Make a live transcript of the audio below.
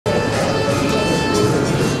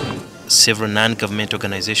Several non-government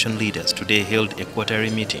organization leaders today held a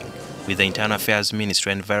quarterly meeting with the Internal Affairs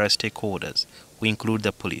Minister and various stakeholders, who include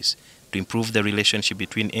the police, to improve the relationship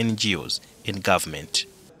between NGOs and government.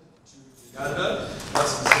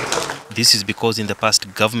 This is because in the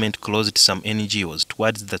past, government closed some NGOs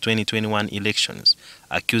towards the 2021 elections,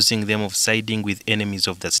 accusing them of siding with enemies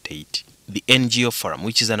of the state. The NGO Forum,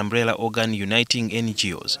 which is an umbrella organ uniting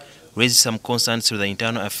NGOs, raised some concerns to the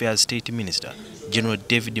Internal Affairs State Minister, General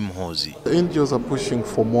David Muhoozi. The NGOs are pushing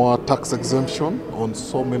for more tax exemption on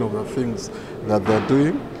so many of the things that they're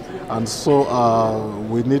doing. And so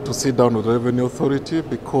we need to sit down with the Revenue Authority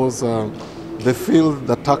because they feel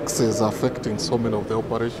the taxes are affecting so many of the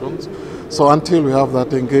operations. So until we have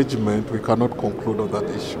that engagement, we cannot conclude on that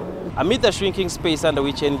issue. Amid the shrinking space under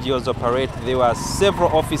which NGOs operate, there were several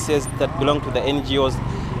offices that belong to the NGOs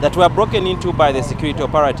that were broken into by the security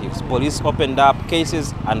operatives. Police opened up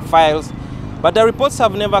cases and files, but the reports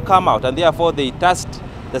have never come out, and therefore they tasked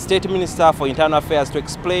the State Minister for Internal Affairs to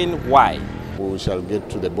explain why. We shall get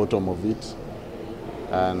to the bottom of it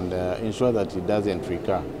and ensure that it doesn't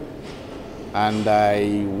recur. And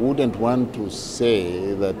I wouldn't want to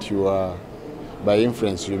say that you are, by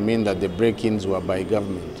inference, you mean that the break-ins were by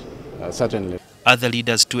government. Certainly. Other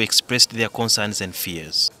leaders too expressed their concerns and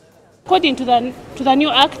fears. According to the new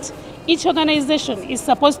act, each organization is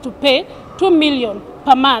supposed to pay $2 million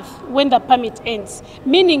per month when the permit ends,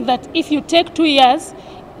 meaning that if you take 2 years,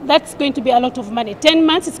 that's going to be a lot of money. 10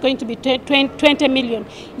 months, it's going to be 20 million.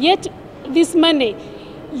 Yet this money,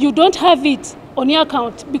 you don't have it on your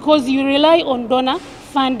account because you rely on donor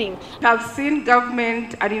funding. I've seen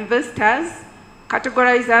government and investors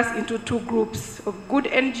categorize us into two groups of good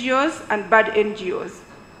NGOs and bad NGOs.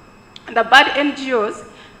 And the bad NGOs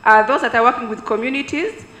are those that are working with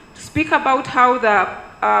communities to speak about how the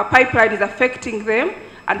pipeline is affecting them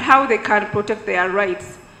and how they can protect their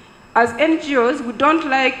rights. As NGOs, we don't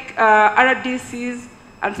like RDCs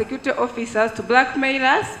and security officers to blackmail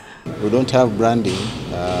us. We don't have branding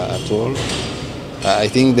at all. I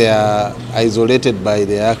think they are isolated by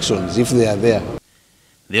their actions, if they are there.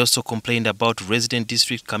 They also complained about resident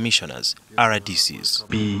district commissioners, RDCs.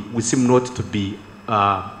 We seem not to be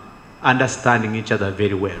understanding each other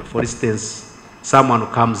very well. For instance, someone who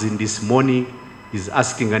comes in this morning is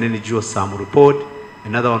asking an NGO some report,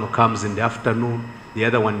 another one who comes in the afternoon, the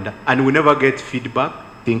other one, and we never get feedback.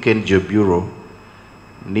 I think NGO Bureau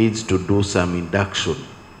needs to do some induction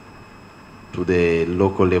to the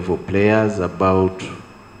local level players about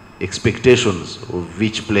expectations of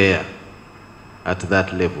each player at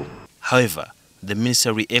that level. However, the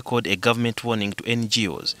minister re-echoed a government warning to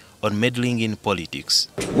NGOs on meddling in politics.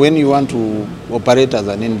 When you want to operate as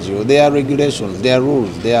an NGO, there are regulations, there are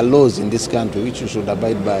rules, there are laws in this country which you should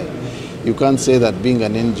abide by. You can't say that being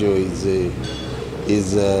an NGO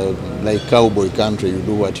is like cowboy country, you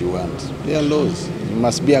do what you want. There are laws. You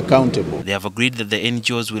must be accountable. They have agreed that the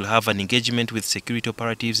NGOs will have an engagement with security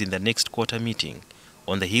operatives in the next quarter meeting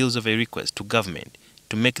on the heels of a request to government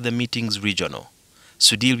to make the meetings regional.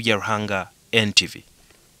 Sudhir Yarhanga, NTV.